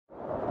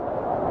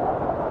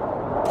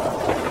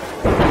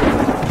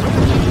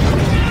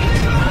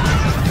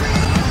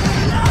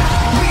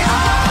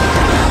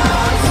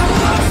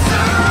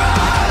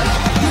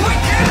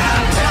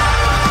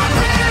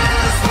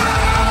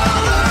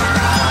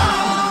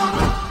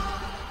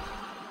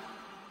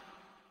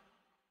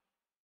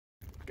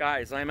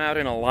Guys, I'm out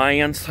in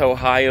Alliance,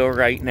 Ohio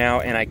right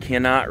now, and I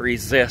cannot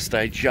resist.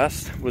 I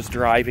just was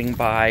driving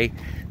by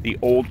the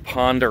old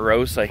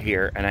Ponderosa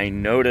here, and I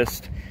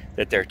noticed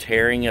that they're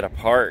tearing it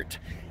apart.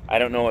 I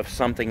don't know if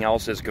something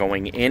else is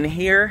going in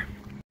here,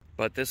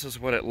 but this is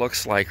what it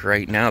looks like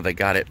right now. They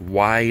got it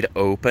wide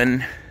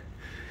open,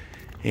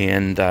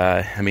 and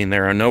I mean,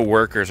 there are no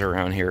workers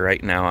around here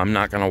right now. I'm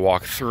not going to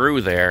walk through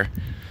there,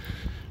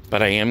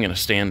 but I am going to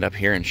stand up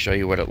here and show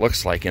you what it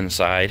looks like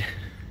inside.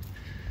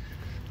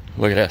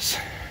 Look at this.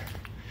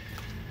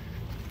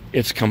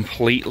 It's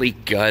completely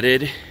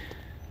gutted.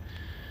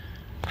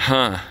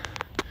 Huh.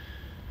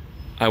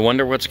 I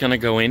wonder what's going to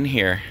go in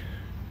here.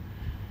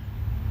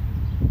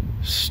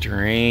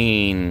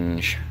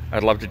 Strange.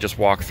 I'd love to just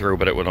walk through,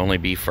 but it would only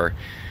be for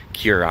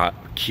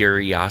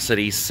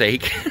curiosity's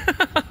sake.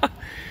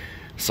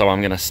 So I'm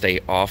going to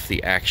stay off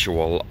the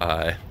actual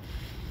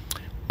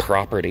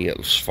property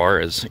as far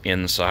as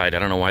inside. I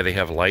don't know why they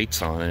have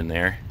lights on in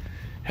there.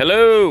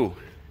 Hello!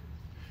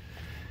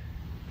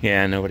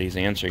 Yeah, nobody's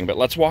answering, but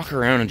let's walk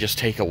around and just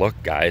take a look,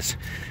 guys.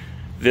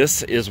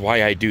 This is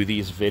why I do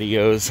these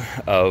videos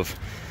of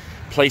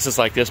places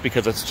like this,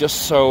 because it's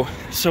just so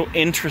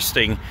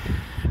interesting,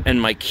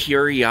 and my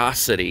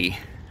curiosity.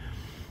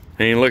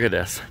 I mean, look at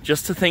this.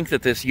 Just to think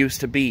that this used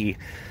to be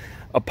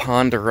a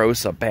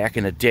Ponderosa back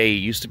in the day. You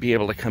used to be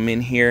able to come in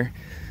here,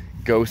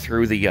 go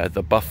through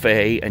the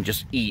buffet, and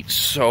just eat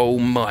so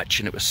much,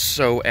 and it was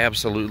so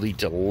absolutely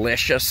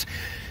delicious.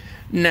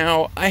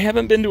 Now, I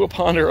haven't been to a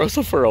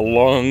Ponderosa for a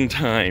long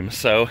time,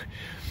 so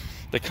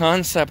the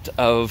concept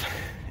of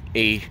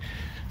a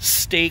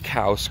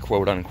steakhouse,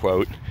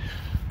 quote-unquote,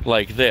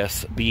 like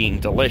this being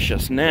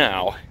delicious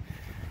now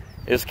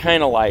is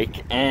kind of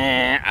like,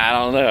 I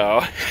don't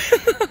know.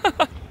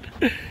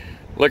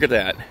 Look at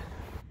that.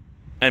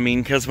 I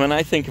mean, because when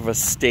I think of a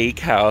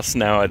steakhouse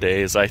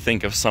nowadays, I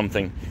think of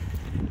something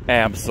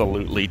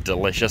absolutely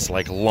delicious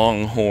like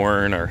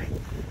Longhorn or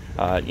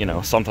you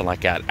know, something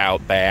like that,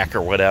 Outback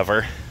or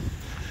whatever.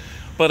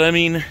 But I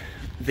mean,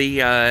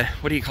 the,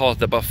 what do you call it,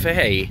 the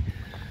buffet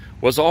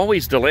was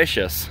always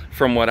delicious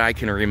from what I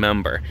can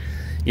remember.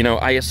 You know,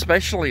 I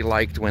especially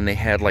liked when they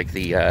had like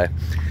the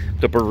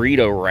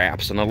burrito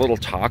wraps and a little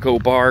taco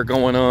bar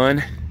going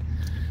on.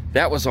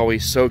 That was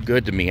always so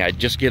good to me. I'd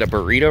just get a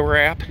burrito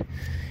wrap,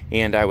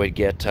 and I would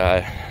get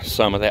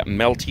some of that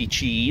melty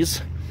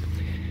cheese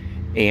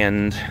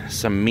and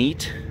some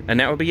meat,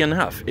 and that would be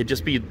enough. It'd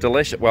just be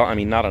delicious. Well, I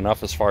mean, not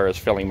enough as far as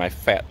filling my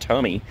fat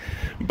tummy,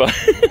 but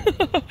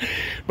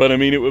but I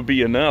mean, it would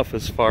be enough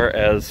as far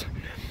as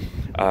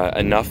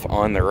enough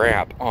on the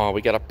wrap. Oh,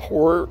 we got a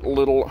poor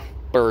little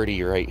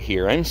birdie right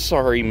here. I'm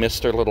sorry,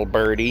 Mr. Little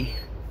Birdie.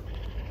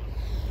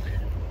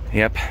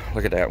 Yep,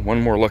 look at that.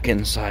 One more look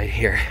inside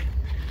here.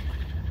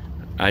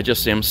 I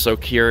just am so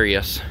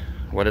curious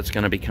what it's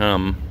going to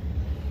become.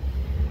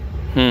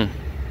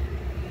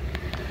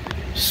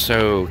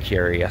 So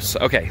curious.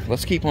 Okay,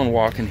 let's keep on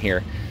walking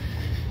here.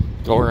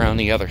 Go around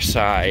the other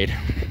side.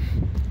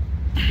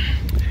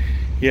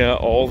 Yeah,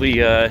 all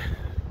the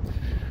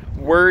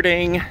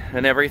wording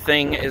and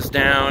everything is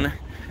down.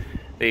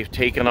 They've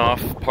taken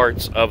off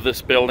parts of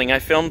this building. I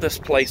filmed this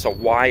place a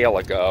while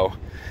ago,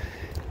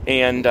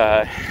 and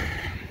I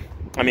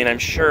mean, I'm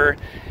sure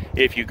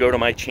if you go to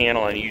my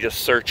channel and you just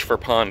search for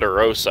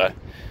Ponderosa,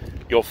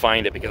 you'll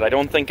find it, because I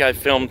don't think I've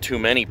filmed too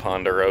many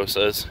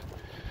Ponderosas.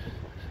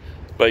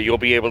 But you'll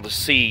be able to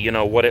see, you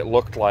know, what it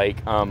looked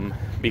like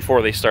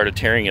before they started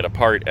tearing it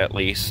apart, at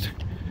least.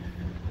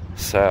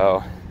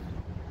 So,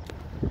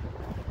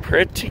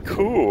 pretty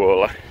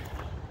cool.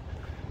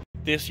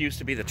 This used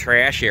to be the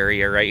trash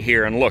area right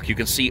here, and look, you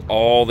can see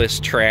all this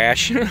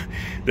trash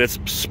that's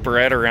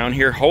spread around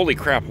here. Holy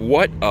crap,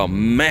 what a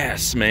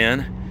mess,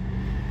 man.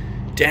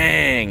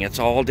 Dang, it's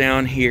all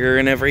down here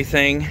and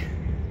everything.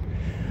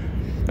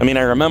 I mean,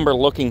 I remember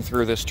looking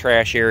through this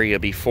trash area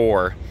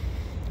before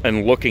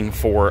and looking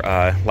for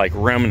like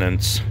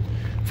remnants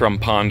from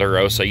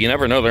Ponderosa. You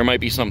never know, there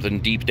might be something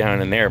deep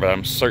down in there, but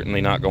I'm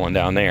certainly not going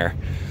down there.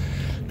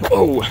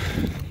 Whoa,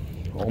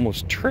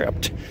 almost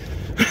tripped.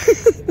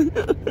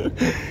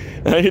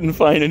 I didn't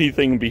find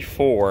anything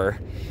before.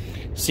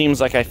 Seems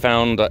like I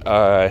found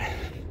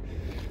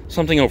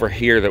something over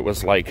here that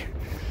was like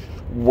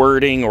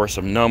wording or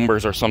some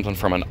numbers or something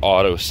from an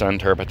auto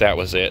center, but that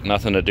was it.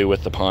 Nothing to do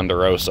with the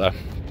Ponderosa.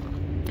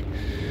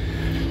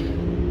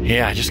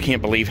 Yeah, I just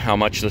can't believe how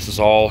much this is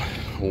all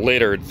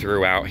littered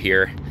throughout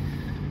here.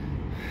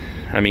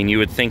 I mean, you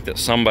would think that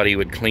somebody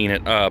would clean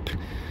it up.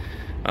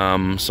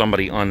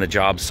 Somebody on the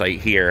job site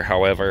here.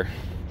 However,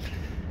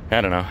 I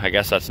don't know. I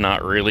guess that's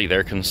not really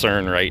their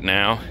concern right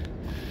now.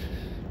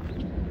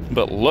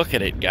 But look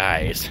at it,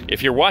 guys.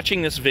 If you're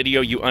watching this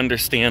video, you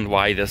understand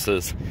why this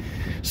is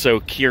so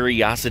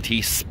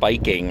curiosity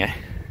spiking.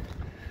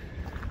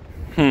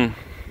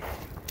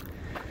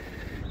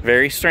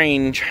 Very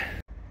strange.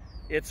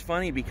 It's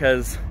funny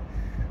because,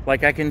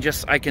 like, I can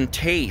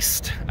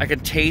taste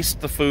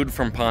the food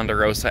from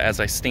Ponderosa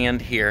as I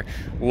stand here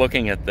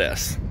looking at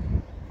this.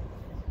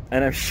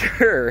 And I'm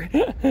sure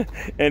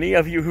any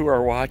of you who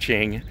are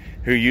watching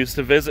who used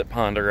to visit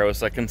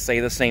Ponderosa can say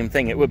the same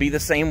thing. It would be the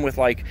same with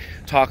like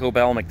Taco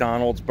Bell,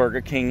 McDonald's,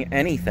 Burger King,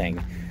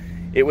 anything.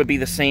 It would be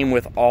the same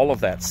with all of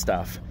that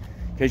stuff.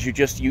 Because you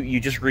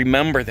just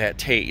remember that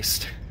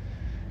taste.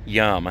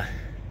 Yum.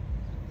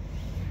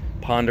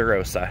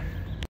 Ponderosa.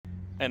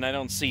 And I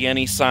don't see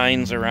any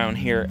signs around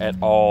here at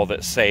all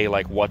that say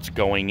like what's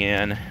going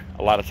in.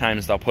 A lot of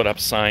times they'll put up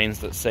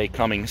signs that say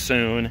coming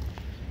soon.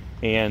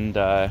 And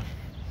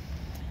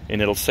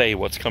it'll say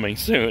what's coming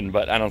soon,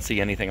 but I don't see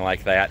anything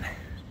like that.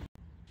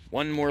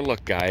 One more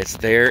look, guys.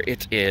 There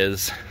it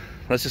is.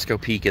 Let's just go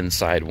peek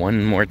inside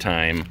one more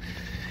time.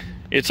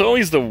 It's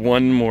always the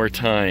one more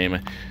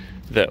time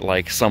that,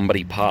 like,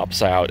 somebody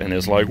pops out and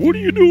is like, what are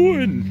you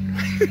doing?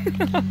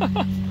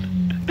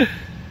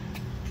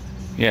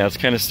 Yeah, it's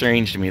kind of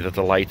strange to me that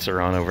the lights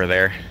are on over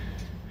there.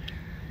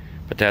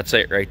 But that's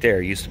it right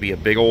there. It used to be a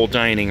big old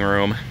dining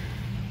room.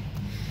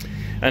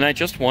 And I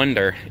just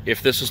wonder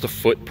if this is the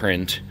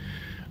footprint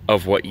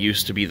of what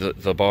used to be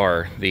the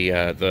bar,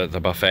 the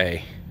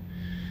buffet.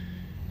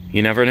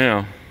 You never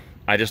know.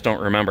 I just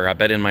don't remember. I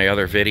bet in my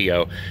other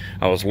video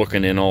I was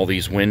looking in all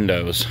these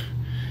windows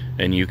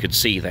and you could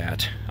see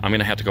that. I'm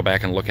gonna have to go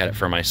back and look at it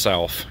for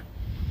myself.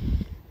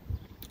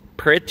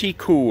 Pretty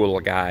cool,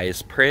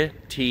 guys.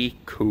 Pretty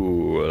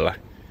cool.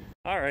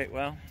 Alright,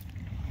 well,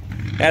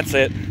 that's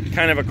it.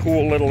 Kind of a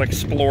cool little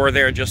explore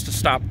there, just to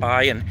stop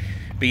by and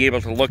be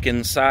able to look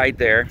inside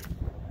there,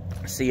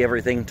 see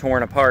everything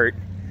torn apart.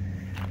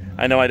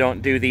 I know I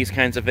don't do these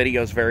kinds of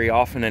videos very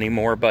often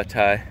anymore, but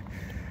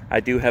I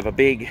do have a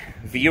big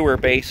viewer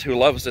base who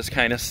loves this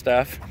kind of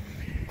stuff,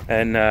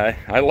 and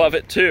I love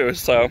it too.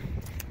 So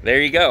there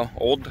you go,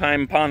 old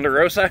time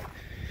Ponderosa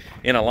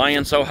in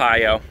Alliance,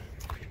 Ohio.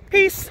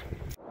 Peace.